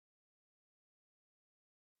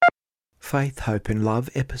Faith, Hope and Love,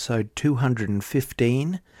 episode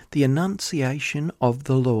 215, The Annunciation of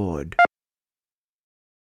the Lord.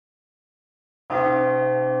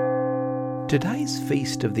 Today's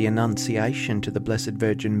Feast of the Annunciation to the Blessed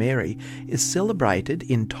Virgin Mary is celebrated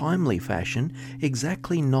in timely fashion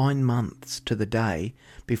exactly 9 months to the day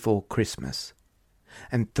before Christmas,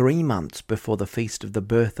 and 3 months before the feast of the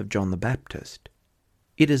birth of John the Baptist.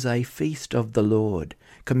 It is a feast of the Lord,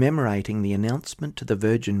 commemorating the announcement to the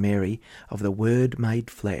Virgin Mary of the Word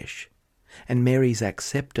made flesh, and Mary's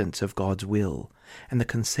acceptance of God's will, and the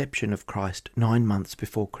conception of Christ 9 months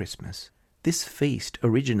before Christmas. This feast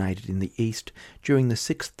originated in the East during the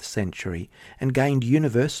 6th century and gained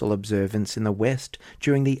universal observance in the West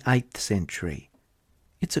during the 8th century.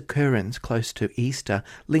 Its occurrence close to Easter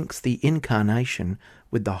links the Incarnation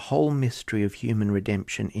with the whole mystery of human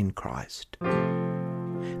redemption in Christ.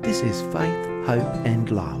 This is Faith, Hope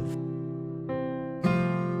and Love.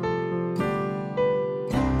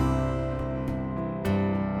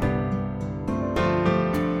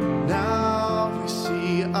 Now we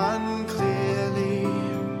see unclearly,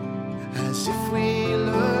 as if we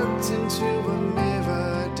looked into a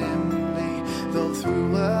mirror dimly. Though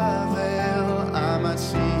through a veil I might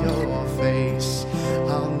see your face,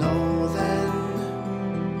 I'll know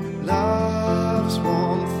then love's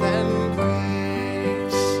warmth and grace.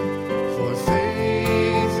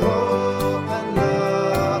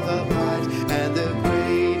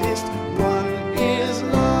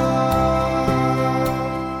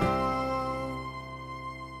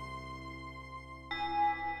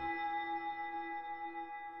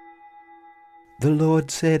 The Lord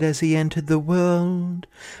said as he entered the world,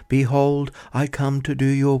 "Behold, I come to do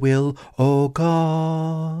your will, O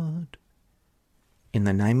God." In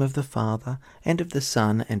the name of the Father, and of the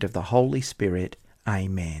Son, and of the Holy Spirit,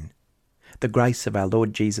 Amen. The grace of our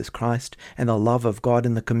Lord Jesus Christ, and the love of God,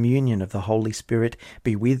 and the communion of the Holy Spirit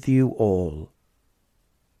be with you all.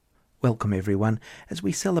 Welcome everyone, as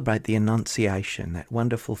we celebrate the Annunciation, that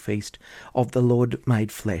wonderful feast of the Lord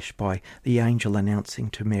made flesh, by the angel announcing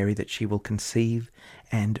to Mary that she will conceive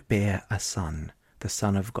and bear a son, the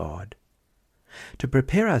Son of God. To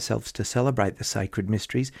prepare ourselves to celebrate the sacred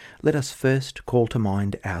mysteries, let us first call to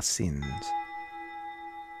mind our sins.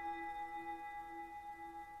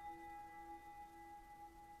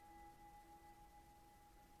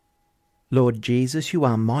 Lord Jesus, you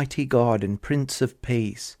are mighty God and Prince of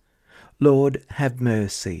Peace. Lord, have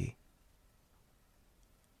mercy.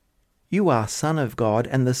 You are Son of God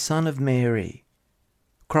and the Son of Mary.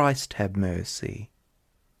 Christ, have mercy.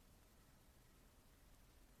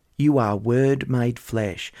 You are Word made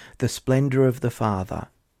flesh, the splendour of the Father.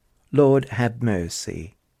 Lord, have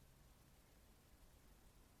mercy.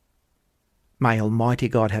 May Almighty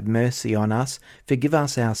God have mercy on us, forgive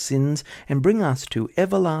us our sins, and bring us to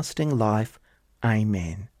everlasting life.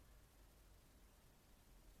 Amen.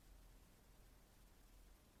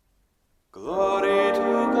 Glory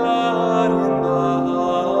to God in the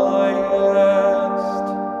highest,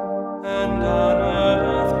 and on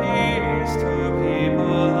earth peace to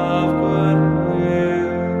people of good will.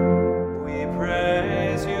 We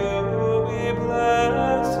praise you, we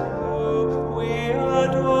bless you, we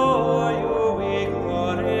adore you, we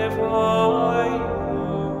glorify you.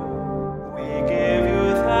 We give you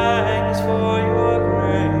thanks for your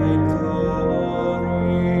great glory.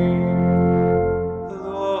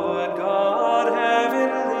 Lord God,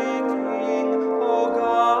 heavenly King, O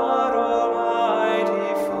God, Almighty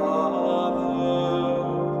Father,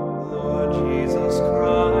 Lord Jesus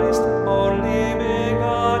Christ, only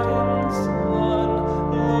begotten Son,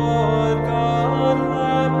 Lord God,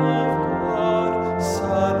 Lamb of God,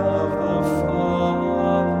 Son of the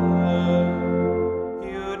Father,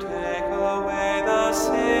 you take away the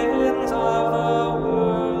sins of the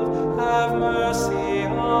world, have mercy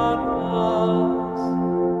on us.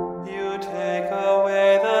 You take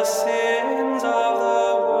away the sins of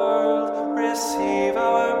the world, receive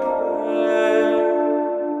our prayer.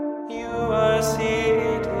 You are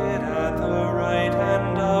seated at the right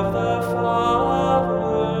hand of the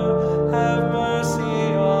Father, have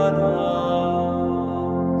mercy on us.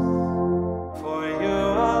 For you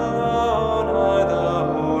alone are the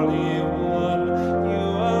Holy One, you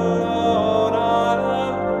alone are the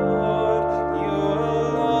Lord, you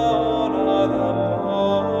alone are the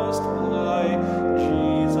Most High,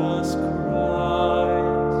 Jesus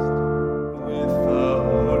Christ, with the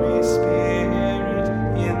Holy Spirit,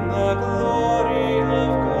 in the glory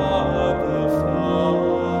of God the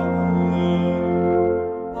Father.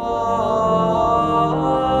 Amen.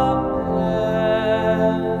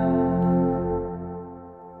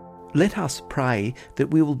 Let us pray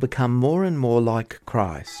that we will become more and more like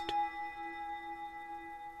Christ.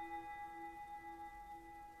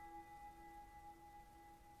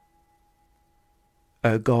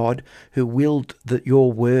 O God, who willed that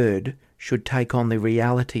your word should take on the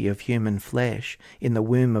reality of human flesh in the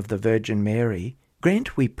womb of the Virgin Mary,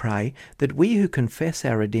 grant, we pray, that we who confess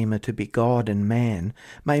our Redeemer to be God and man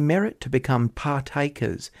may merit to become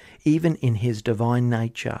partakers even in his divine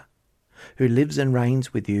nature, who lives and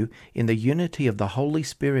reigns with you in the unity of the Holy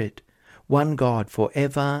Spirit, one God for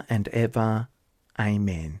ever and ever.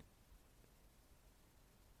 Amen.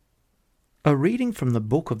 A reading from the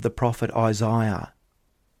book of the prophet Isaiah,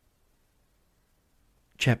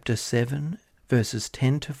 chapter 7, verses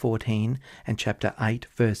 10 to 14, and chapter 8,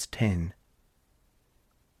 verse 10.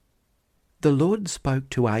 The Lord spoke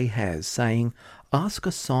to Ahaz, saying, Ask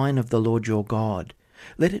a sign of the Lord your God.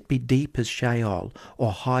 Let it be deep as Sheol,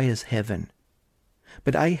 or high as heaven.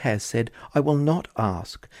 But Ahaz said, I will not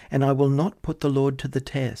ask, and I will not put the Lord to the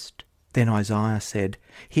test. Then Isaiah said,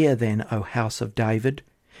 Hear then, O house of David,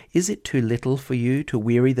 is it too little for you to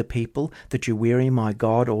weary the people, that you weary my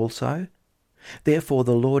God also? Therefore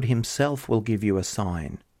the Lord himself will give you a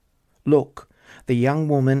sign. Look, the young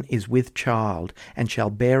woman is with child, and shall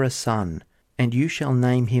bear a son, and you shall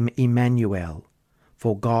name him Emmanuel,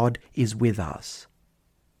 for God is with us.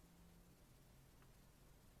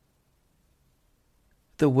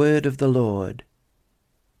 The word of the Lord.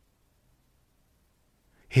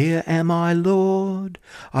 Here am I, Lord,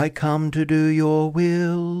 I come to do your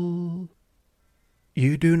will.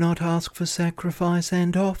 You do not ask for sacrifice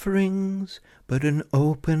and offerings, but an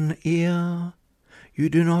open ear. You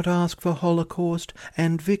do not ask for holocaust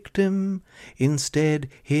and victim. Instead,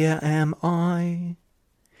 here am I.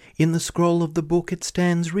 In the scroll of the book it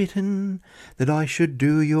stands written that I should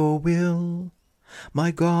do your will.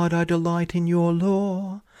 My God, I delight in your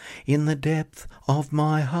law, in the depth of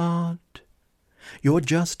my heart. Your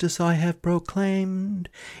justice I have proclaimed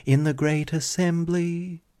in the great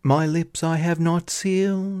assembly. My lips I have not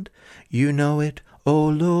sealed. You know it, O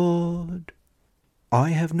Lord. I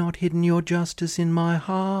have not hidden your justice in my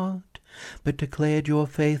heart, but declared your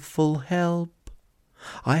faithful help.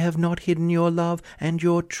 I have not hidden your love and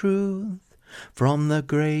your truth from the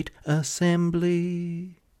great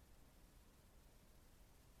assembly.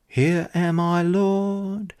 Here am I,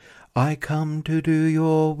 Lord, I come to do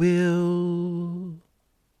your will.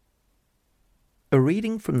 A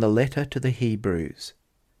reading from the letter to the Hebrews,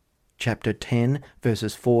 chapter 10,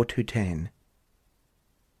 verses 4 to 10.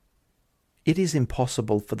 It is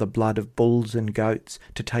impossible for the blood of bulls and goats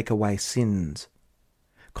to take away sins.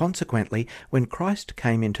 Consequently, when Christ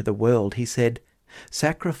came into the world, he said,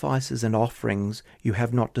 Sacrifices and offerings you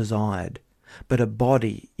have not desired, but a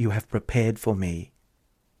body you have prepared for me.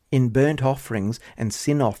 In burnt offerings and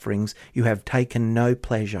sin offerings you have taken no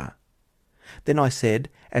pleasure. Then I said,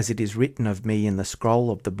 as it is written of me in the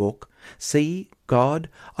scroll of the book, See, God,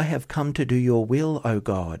 I have come to do your will, O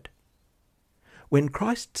God. When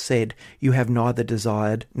Christ said, You have neither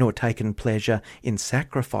desired nor taken pleasure in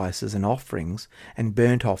sacrifices and offerings, and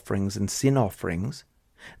burnt offerings and sin offerings,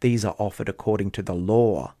 these are offered according to the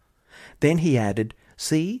law, then he added,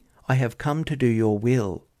 See, I have come to do your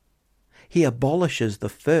will. He abolishes the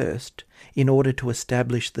first in order to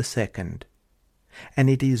establish the second. And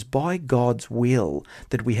it is by God's will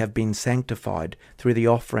that we have been sanctified through the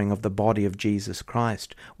offering of the body of Jesus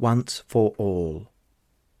Christ once for all.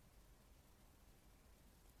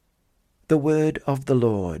 The word of the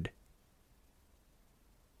Lord.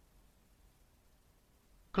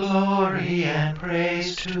 Glory and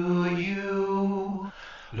praise to you,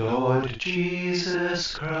 Lord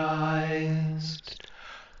Jesus Christ.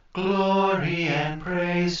 Glory and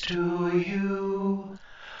praise to you,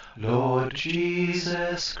 Lord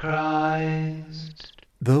Jesus Christ.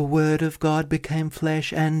 The Word of God became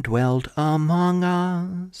flesh and dwelt among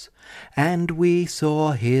us, and we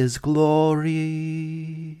saw his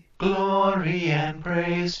glory. Glory and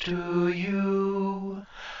praise to you,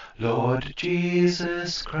 Lord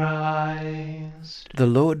Jesus Christ. The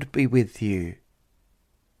Lord be with you.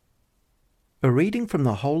 A reading from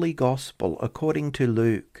the Holy Gospel according to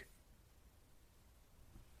Luke.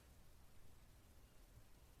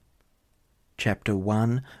 Chapter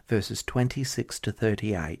 1, verses 26 to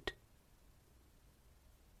 38.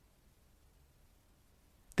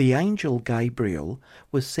 The angel Gabriel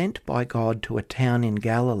was sent by God to a town in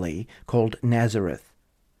Galilee called Nazareth,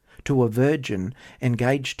 to a virgin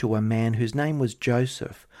engaged to a man whose name was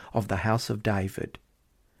Joseph of the house of David.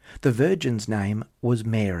 The virgin's name was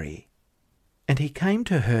Mary. And he came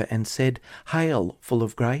to her and said, Hail, full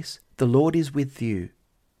of grace, the Lord is with you.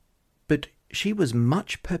 But she was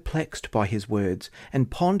much perplexed by his words, and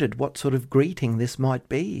pondered what sort of greeting this might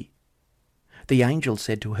be. The angel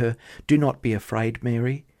said to her, Do not be afraid,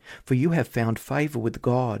 Mary, for you have found favour with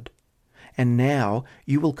God. And now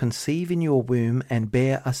you will conceive in your womb and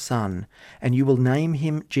bear a son, and you will name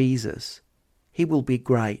him Jesus. He will be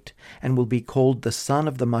great, and will be called the Son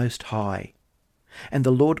of the Most High. And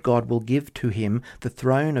the Lord God will give to him the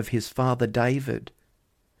throne of his father David.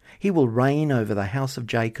 He will reign over the house of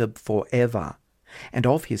Jacob forever, and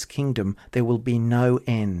of his kingdom there will be no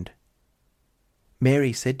end."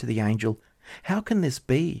 Mary said to the angel, "How can this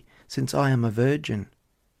be, since I am a virgin?"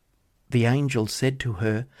 The angel said to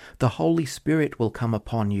her, "The Holy Spirit will come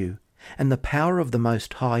upon you, and the power of the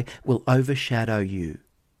Most High will overshadow you.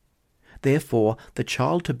 Therefore the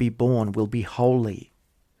child to be born will be holy.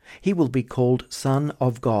 He will be called Son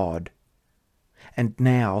of God. And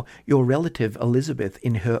now your relative Elizabeth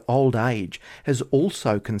in her old age has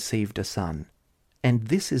also conceived a son. And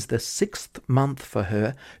this is the 6th month for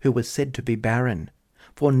her who was said to be barren,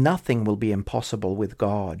 for nothing will be impossible with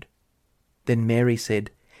God." Then Mary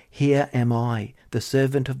said, "Here am I, the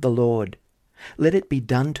servant of the Lord. Let it be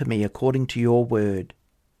done to me according to your word."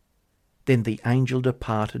 Then the angel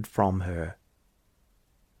departed from her.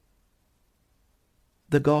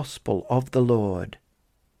 The Gospel of the Lord.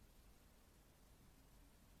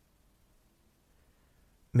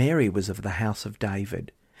 Mary was of the house of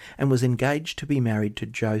David, and was engaged to be married to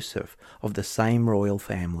Joseph of the same royal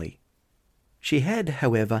family. She had,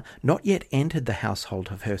 however, not yet entered the household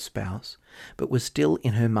of her spouse, but was still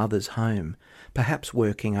in her mother's home, perhaps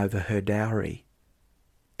working over her dowry.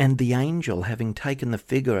 And the angel, having taken the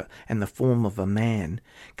figure and the form of a man,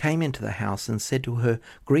 came into the house and said to her,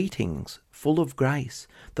 "Greetings, full of grace,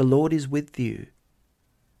 the Lord is with you."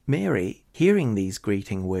 Mary, hearing these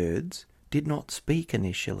greeting words, did not speak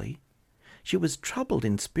initially. She was troubled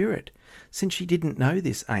in spirit, since she didn't know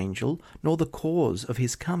this angel, nor the cause of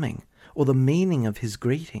his coming, or the meaning of his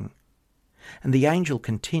greeting. And the angel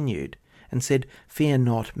continued and said, "Fear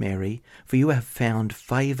not, Mary, for you have found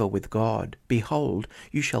favour with God. Behold,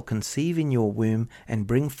 you shall conceive in your womb and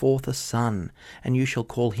bring forth a son, and you shall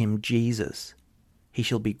call him Jesus. He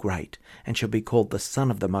shall be great, and shall be called the Son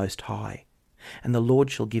of the Most High. And the Lord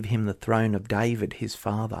shall give him the throne of David his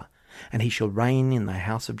father, and he shall reign in the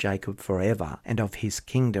house of Jacob forever, and of his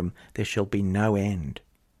kingdom there shall be no end."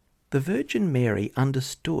 The Virgin Mary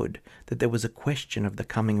understood that there was a question of the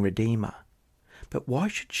coming Redeemer. But why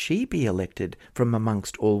should she be elected from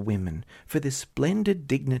amongst all women for this splendid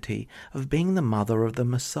dignity of being the mother of the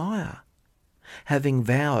Messiah, having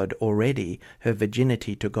vowed already her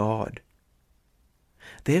virginity to God?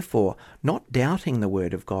 Therefore, not doubting the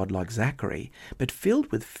word of God like Zachary, but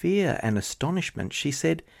filled with fear and astonishment, she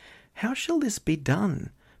said, "How shall this be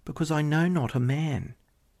done, because I know not a man?"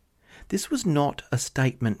 This was not a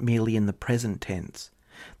statement merely in the present tense.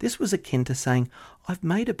 This was akin to saying, "I've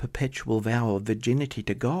made a perpetual vow of virginity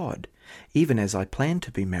to God, even as I plan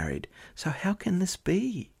to be married, so how can this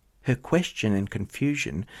be?" Her question and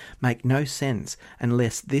confusion make no sense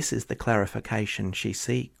unless this is the clarification she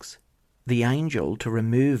seeks. The angel, to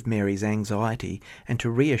remove Mary's anxiety and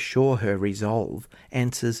to reassure her resolve,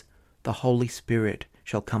 answers, "The Holy Spirit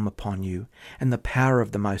shall come upon you, and the power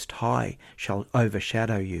of the Most High shall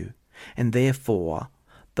overshadow you. And therefore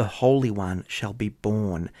the Holy One shall be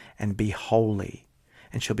born and be holy,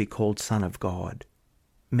 and shall be called Son of God."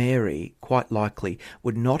 Mary, quite likely,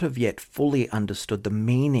 would not have yet fully understood the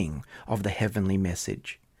meaning of the heavenly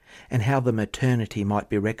message, and how the maternity might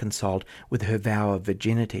be reconciled with her vow of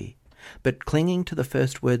virginity. But clinging to the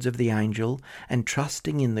first words of the angel, and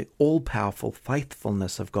trusting in the all-powerful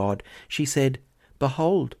faithfulness of God, she said,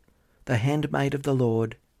 "Behold, the handmaid of the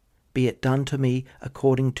Lord, be it done to me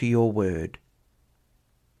according to your word."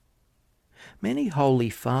 Many holy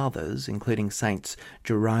fathers, including Saints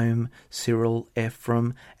Jerome, Cyril,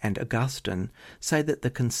 Ephraim, and Augustine, say that the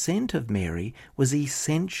consent of Mary was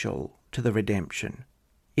essential to the redemption.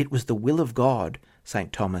 It was the will of God,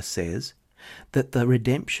 St. Thomas says, that the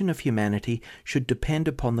redemption of humanity should depend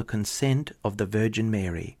upon the consent of the Virgin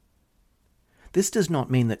Mary. This does not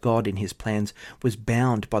mean that God in his plans was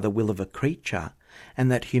bound by the will of a creature, and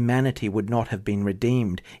that humanity would not have been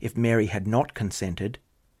redeemed if Mary had not consented.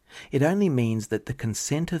 It only means that the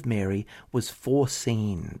consent of Mary was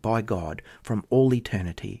foreseen by God from all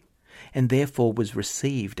eternity, and therefore was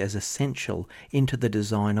received as essential into the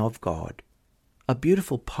design of God. A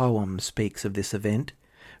beautiful poem speaks of this event,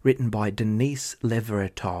 written by Denise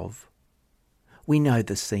Levertov. We know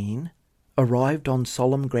the scene. Arrived on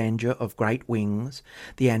solemn grandeur of great wings,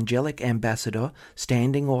 the angelic ambassador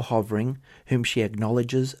standing or hovering, whom she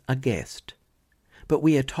acknowledges a guest. But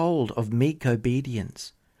we are told of meek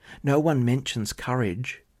obedience. No one mentions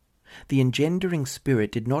courage. The engendering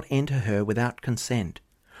spirit did not enter her without consent.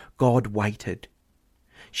 God waited.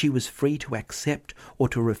 She was free to accept or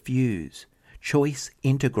to refuse, choice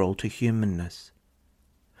integral to humanness.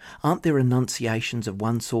 Aren't there annunciations of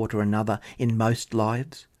one sort or another in most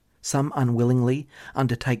lives? Some unwillingly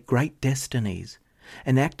undertake great destinies,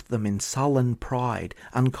 enact them in sullen pride,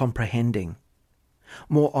 uncomprehending.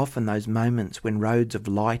 More often those moments when roads of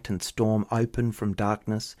light and storm open from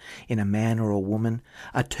darkness in a man or a woman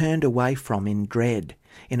are turned away from in dread,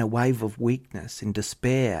 in a wave of weakness, in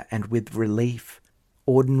despair, and with relief.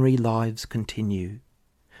 Ordinary lives continue.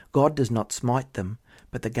 God does not smite them,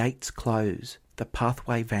 but the gates close, the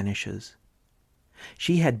pathway vanishes.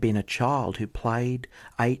 She had been a child who played,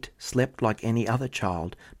 ate, slept like any other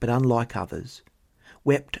child, but unlike others,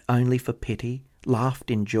 wept only for pity, laughed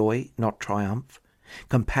in joy, not triumph,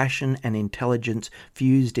 compassion and intelligence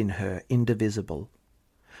fused in her, indivisible.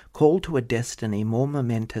 Called to a destiny more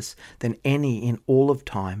momentous than any in all of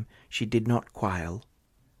time, she did not quail,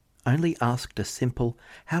 only asked a simple,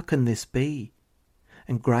 "How can this be?"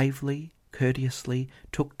 and gravely, courteously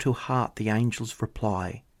took to heart the angel's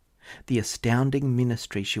reply, the astounding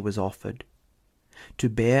ministry she was offered, to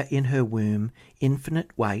bear in her womb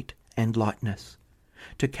infinite weight and lightness,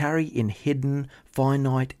 to carry in hidden,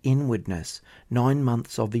 finite inwardness 9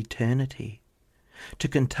 months of eternity, to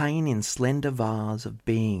contain in slender vase of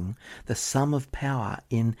being the sum of power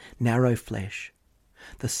in narrow flesh,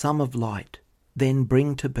 the sum of light, then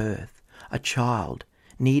bring to birth a child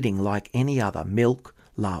needing like any other milk,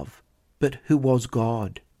 love, but who was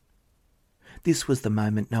God. This was the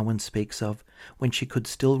moment no one speaks of, when she could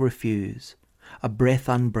still refuse, a breath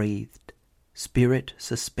unbreathed, spirit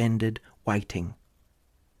suspended, waiting.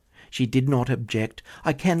 She did not object,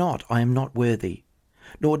 "I cannot, I am not worthy."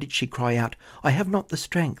 Nor did she cry out, "I have not the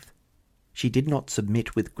strength." She did not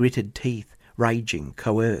submit with gritted teeth, raging,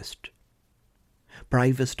 coerced.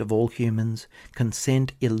 Bravest of all humans,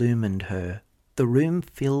 consent illumined her. The room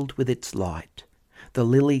filled with its light, the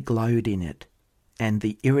lily glowed in it, and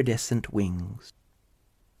the iridescent wings.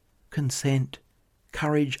 Consent,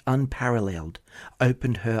 courage unparalleled,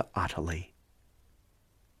 opened her utterly.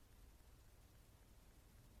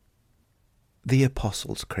 The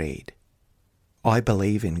Apostles' Creed. I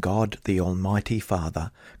believe in God, the Almighty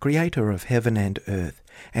Father, creator of heaven and earth,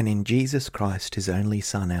 and in Jesus Christ, his only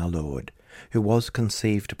Son, our Lord, who was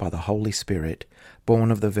conceived by the Holy Spirit,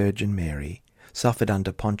 born of the Virgin Mary, suffered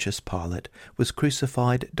under Pontius Pilate, was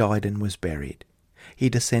crucified, died, and was buried. He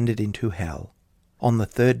descended into hell. On the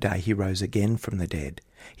 3rd day he rose again from the dead.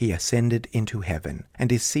 He ascended into heaven,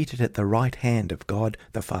 and is seated at the right hand of God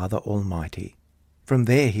the Father Almighty. From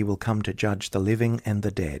there he will come to judge the living and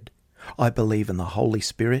the dead. I believe in the Holy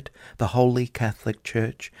Spirit, the Holy Catholic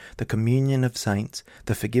Church, the communion of saints,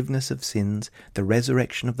 the forgiveness of sins, the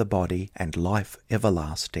resurrection of the body, and life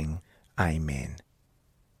everlasting. Amen.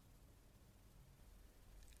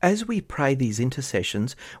 As we pray these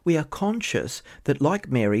intercessions, we are conscious that, like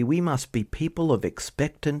Mary, we must be people of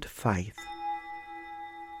expectant faith.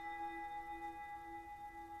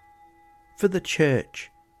 For the Church,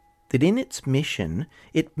 that in its mission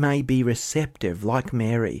it may be receptive, like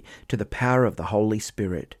Mary, to the power of the Holy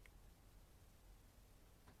Spirit.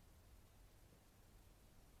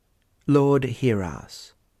 Lord, hear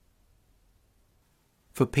us.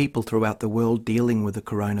 For people throughout the world dealing with the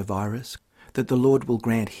coronavirus, that the Lord will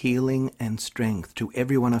grant healing and strength to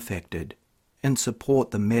everyone affected, and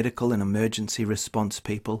support the medical and emergency response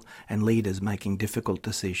people and leaders making difficult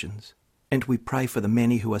decisions. And we pray for the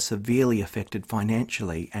many who are severely affected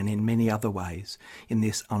financially and in many other ways in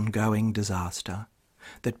this ongoing disaster,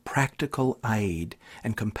 that practical aid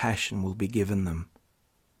and compassion will be given them.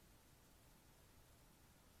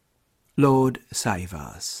 Lord, save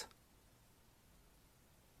us.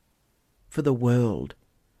 For the world,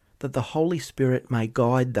 that the Holy Spirit may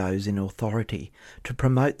guide those in authority to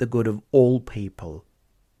promote the good of all people.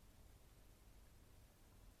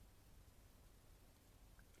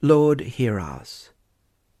 Lord, hear us.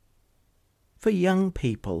 For young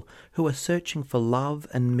people who are searching for love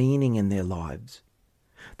and meaning in their lives,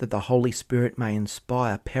 that the Holy Spirit may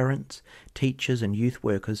inspire parents, teachers and youth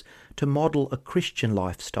workers to model a Christian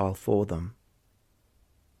lifestyle for them.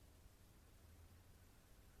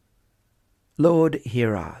 Lord,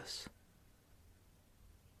 hear us.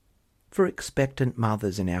 For expectant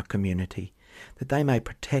mothers in our community, that they may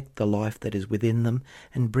protect the life that is within them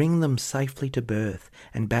and bring them safely to birth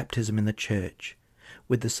and baptism in the Church,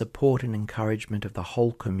 with the support and encouragement of the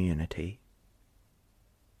whole community.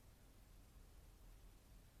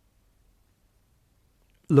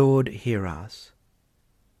 Lord, hear us.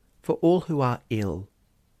 For all who are ill,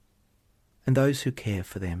 and those who care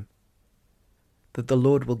for them, that the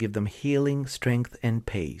Lord will give them healing, strength and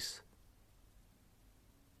peace.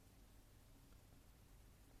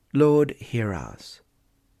 Lord, hear us.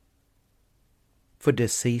 For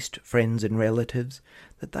deceased friends and relatives,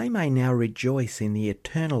 that they may now rejoice in the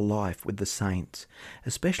eternal life with the saints,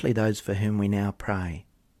 especially those for whom we now pray.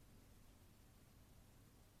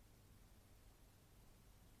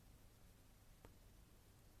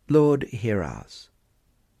 Lord, hear us.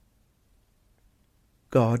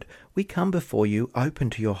 God, we come before you open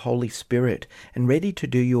to your Holy Spirit and ready to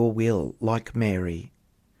do your will, like Mary.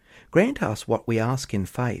 Grant us what we ask in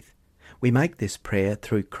faith. We make this prayer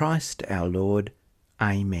through Christ our Lord.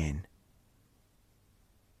 Amen.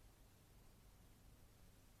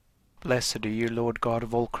 Blessed are you, Lord God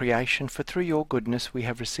of all creation, for through your goodness we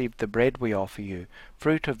have received the bread we offer you,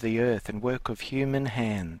 fruit of the earth and work of human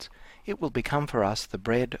hands. It will become for us the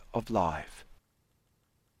bread of life.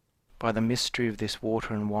 By the mystery of this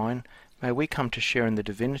water and wine, may we come to share in the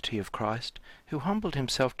divinity of Christ, who humbled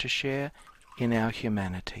himself to share in our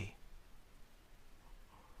humanity.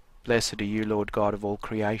 Blessed are you, Lord God of all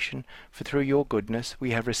creation, for through your goodness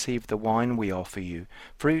we have received the wine we offer you,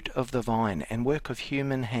 fruit of the vine and work of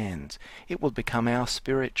human hands. It will become our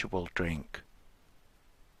spiritual drink.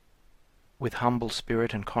 With humble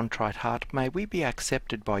spirit and contrite heart, may we be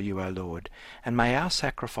accepted by you, O Lord, and may our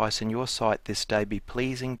sacrifice in your sight this day be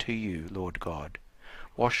pleasing to you, Lord God.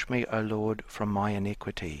 Wash me, O Lord, from my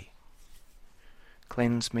iniquity.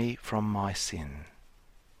 Cleanse me from my sin.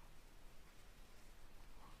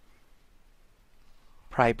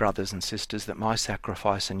 Pray, brothers and sisters, that my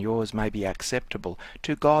sacrifice and yours may be acceptable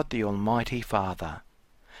to God the Almighty Father.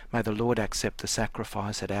 May the Lord accept the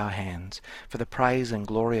sacrifice at our hands, for the praise and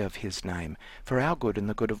glory of his name, for our good and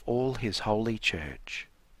the good of all his holy church.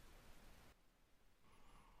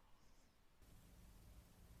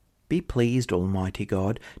 Be pleased, Almighty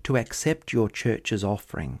God, to accept your church's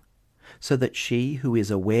offering, so that she who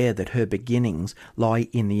is aware that her beginnings lie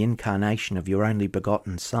in the incarnation of your only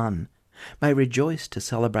begotten Son, may rejoice to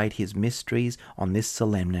celebrate his mysteries on this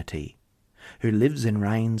solemnity, who lives and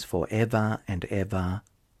reigns for ever and ever.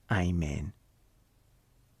 Amen.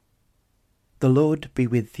 The Lord be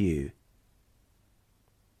with you.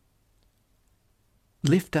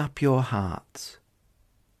 Lift up your hearts.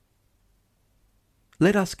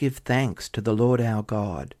 Let us give thanks to the Lord our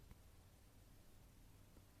God.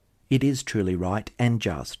 It is truly right and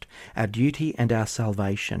just, our duty and our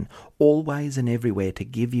salvation, always and everywhere to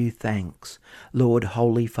give you thanks, Lord,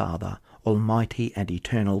 Holy Father, Almighty and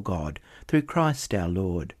eternal God, through Christ our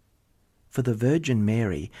Lord. For the Virgin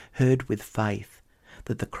Mary heard with faith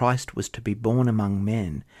that the Christ was to be born among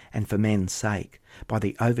men, and for men's sake, by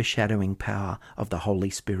the overshadowing power of the Holy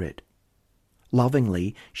Spirit.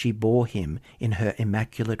 Lovingly she bore him in her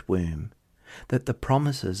immaculate womb, that the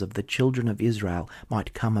promises of the children of Israel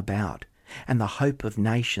might come about, and the hope of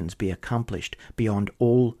nations be accomplished beyond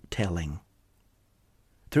all telling.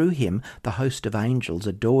 Through him the host of angels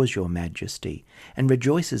adores your majesty, and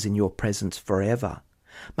rejoices in your presence forever.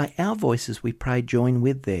 May our voices, we pray, join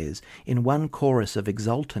with theirs in one chorus of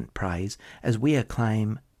exultant praise as we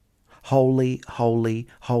acclaim, Holy, holy,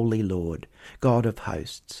 holy Lord, God of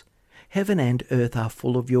hosts. Heaven and earth are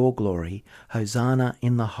full of your glory. Hosanna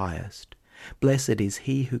in the highest. Blessed is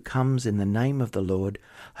he who comes in the name of the Lord.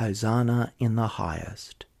 Hosanna in the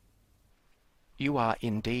highest. You are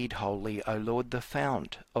indeed holy, O Lord, the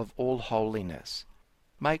fount of all holiness.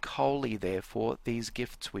 Make holy, therefore, these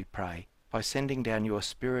gifts, we pray, by sending down your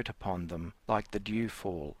Spirit upon them like the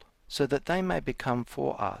dewfall, so that they may become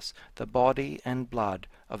for us the body and blood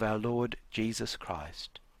of our Lord Jesus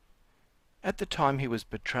Christ. At the time he was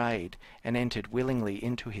betrayed and entered willingly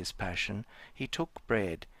into his passion, he took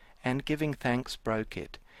bread, and giving thanks broke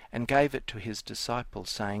it, and gave it to his disciples,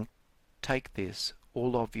 saying, Take this,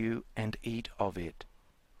 all of you, and eat of it,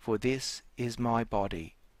 for this is my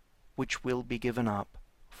body, which will be given up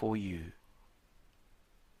for you.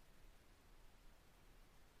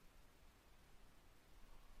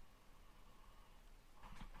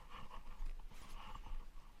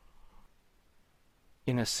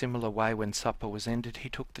 In a similar way, when supper was ended, he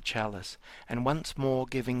took the chalice, and once more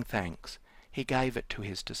giving thanks, he gave it to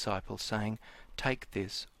his disciples, saying, Take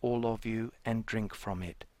this, all of you, and drink from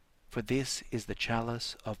it, for this is the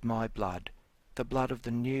chalice of my blood, the blood of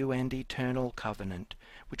the new and eternal covenant,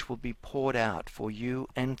 which will be poured out for you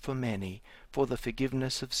and for many for the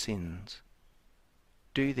forgiveness of sins.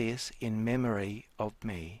 Do this in memory of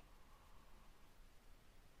me.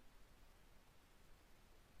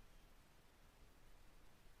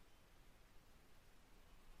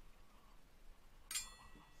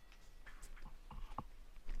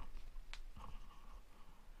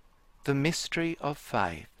 The mystery of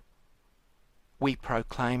faith. We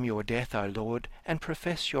proclaim your death, O Lord, and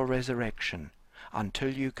profess your resurrection, until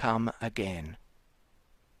you come again.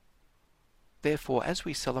 Therefore, as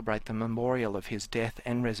we celebrate the memorial of his death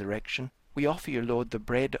and resurrection, we offer you, Lord, the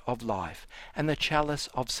bread of life and the chalice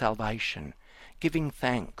of salvation, giving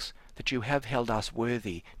thanks that you have held us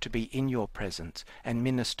worthy to be in your presence and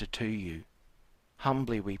minister to you.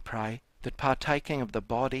 Humbly we pray that, partaking of the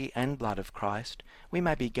body and blood of Christ, we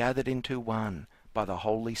may be gathered into one by the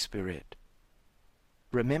Holy Spirit.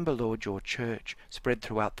 Remember, Lord, your church spread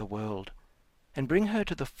throughout the world, and bring her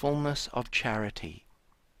to the fullness of charity,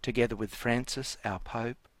 together with Francis, our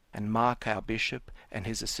Pope, and Mark, our Bishop, and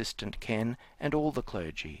his assistant Ken, and all the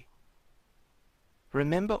clergy.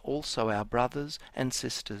 Remember also our brothers and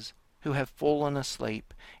sisters who have fallen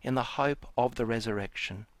asleep in the hope of the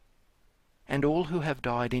resurrection, and all who have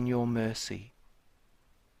died in your mercy.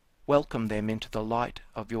 Welcome them into the light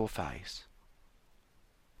of your face.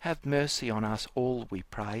 Have mercy on us all, we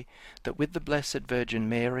pray, that with the Blessed Virgin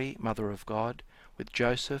Mary, Mother of God, with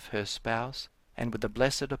Joseph, her spouse, and with the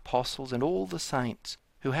blessed apostles and all the saints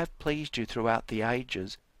who have pleased you throughout the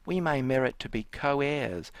ages, we may merit to be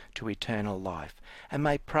co-heirs to eternal life, and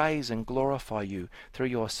may praise and glorify you through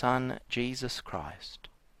your Son, Jesus Christ.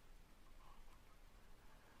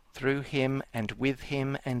 Through him, and with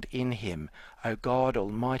him, and in him, O God,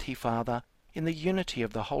 Almighty Father, in the unity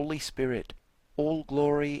of the Holy Spirit, all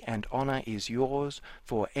glory and honour is yours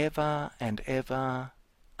for ever and ever.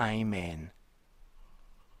 Amen.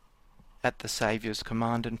 At the Saviour's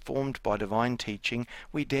command, informed by divine teaching,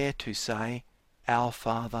 we dare to say, Our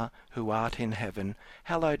Father, who art in heaven,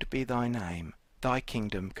 hallowed be thy name. Thy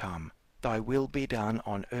kingdom come. Thy will be done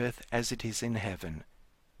on earth as it is in heaven.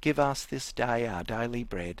 Give us this day our daily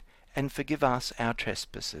bread, and forgive us our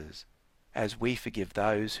trespasses, as we forgive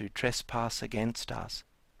those who trespass against us.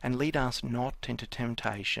 And lead us not into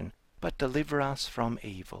temptation, but deliver us from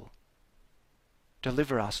evil.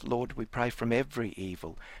 Deliver us, Lord, we pray, from every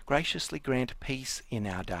evil. Graciously grant peace in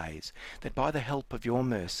our days, that by the help of your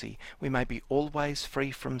mercy we may be always free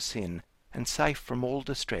from sin and safe from all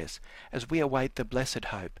distress, as we await the blessed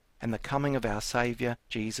hope and the coming of our Saviour,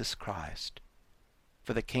 Jesus Christ.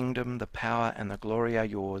 For the kingdom, the power, and the glory are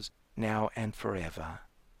yours, now and forever.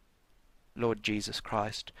 Lord Jesus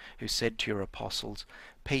Christ, who said to your apostles,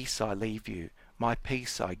 Peace I leave you, my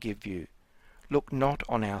peace I give you, look not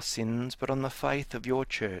on our sins, but on the faith of your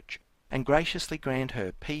church, and graciously grant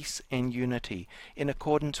her peace and unity in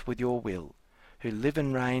accordance with your will, who live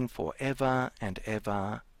and reign for ever and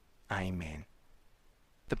ever. Amen.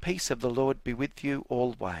 The peace of the Lord be with you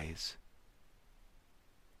always.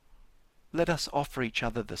 Let us offer each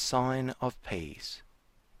other the sign of peace.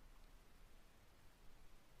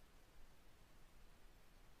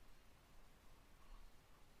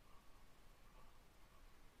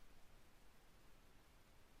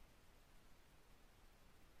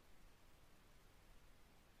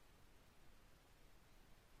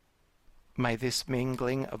 May this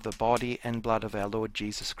mingling of the body and blood of our Lord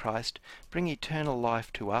Jesus Christ bring eternal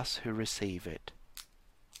life to us who receive it.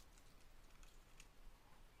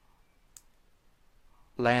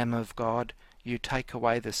 Lamb of God, you take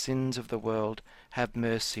away the sins of the world, have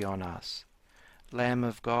mercy on us. Lamb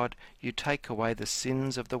of God, you take away the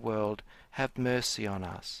sins of the world, have mercy on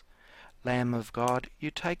us. Lamb of God, you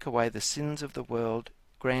take away the sins of the world,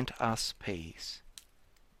 grant us peace.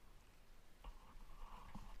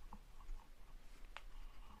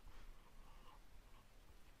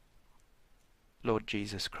 Lord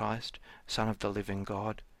Jesus Christ, Son of the living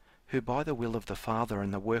God, who by the will of the Father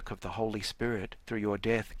and the work of the Holy Spirit through your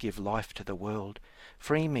death give life to the world,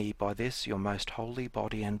 free me by this your most holy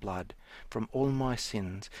body and blood from all my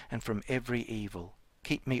sins and from every evil.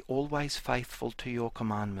 Keep me always faithful to your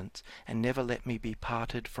commandments, and never let me be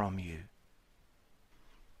parted from you.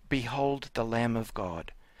 Behold the Lamb of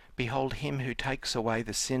God. Behold him who takes away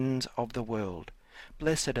the sins of the world.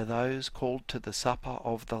 Blessed are those called to the supper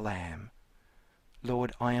of the Lamb.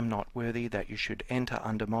 Lord, I am not worthy that you should enter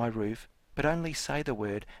under my roof, but only say the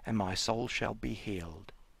word, and my soul shall be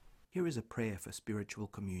healed. Here is a prayer for spiritual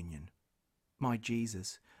communion. My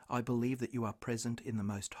Jesus, I believe that you are present in the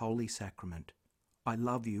most holy sacrament. I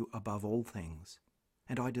love you above all things,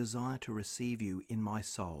 and I desire to receive you in my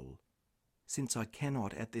soul. Since I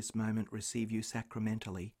cannot at this moment receive you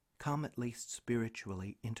sacramentally, come at least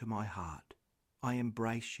spiritually into my heart. I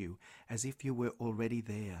embrace you as if you were already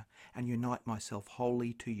there, and unite myself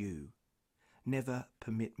wholly to you. Never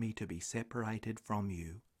permit me to be separated from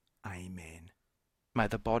you. Amen. May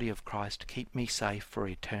the body of Christ keep me safe for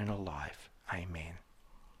eternal life. Amen.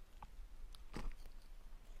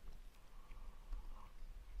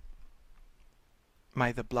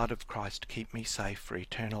 May the blood of Christ keep me safe for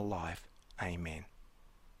eternal life. Amen.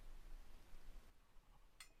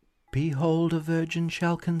 Behold, a virgin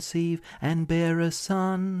shall conceive and bear a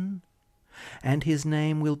son, and his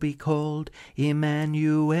name will be called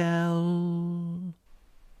Emmanuel.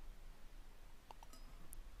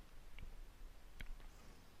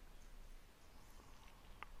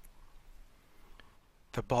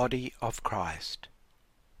 The body of Christ.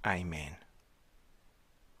 Amen.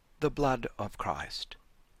 The blood of Christ.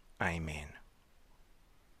 Amen.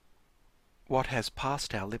 What has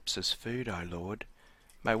passed our lips as food, O Lord,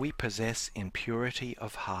 may we possess in purity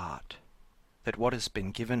of heart, that what has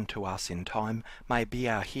been given to us in time may be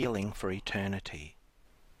our healing for eternity.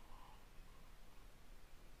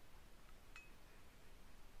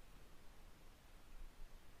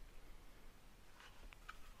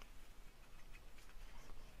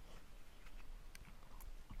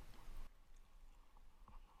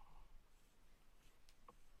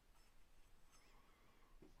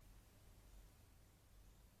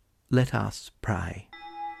 Let us pray.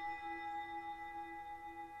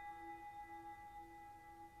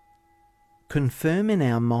 Confirm in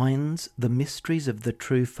our minds the mysteries of the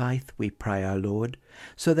true faith, we pray, O Lord,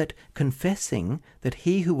 so that, confessing that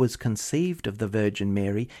he who was conceived of the Virgin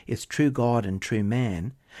Mary is true God and true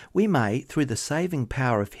man, we may, through the saving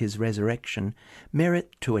power of his resurrection,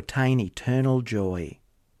 merit to attain eternal joy.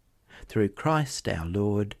 Through Christ our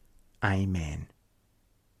Lord. Amen.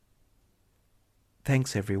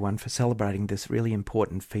 Thanks everyone for celebrating this really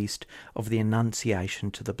important feast of the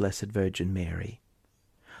Annunciation to the Blessed Virgin Mary.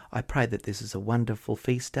 I pray that this is a wonderful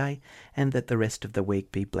feast day and that the rest of the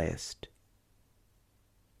week be blessed.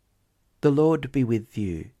 The Lord be with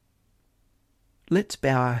you. Let's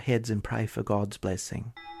bow our heads and pray for God's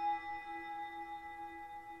blessing.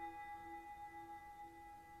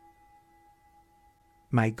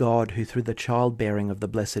 May God, who through the childbearing of the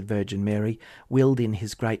Blessed Virgin Mary willed in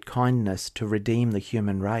his great kindness to redeem the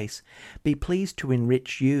human race, be pleased to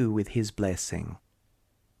enrich you with his blessing.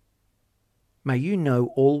 May you know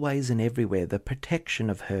always and everywhere the protection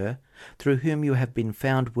of her, through whom you have been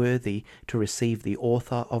found worthy to receive the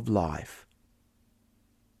author of life.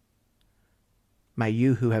 May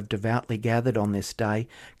you who have devoutly gathered on this day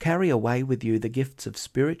carry away with you the gifts of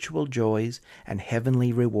spiritual joys and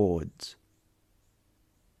heavenly rewards.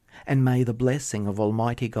 And may the blessing of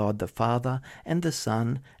Almighty God the Father and the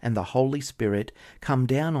Son and the Holy Spirit come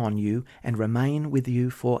down on you and remain with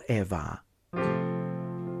you forever.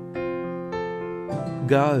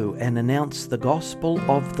 Go and announce the gospel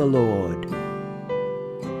of the Lord.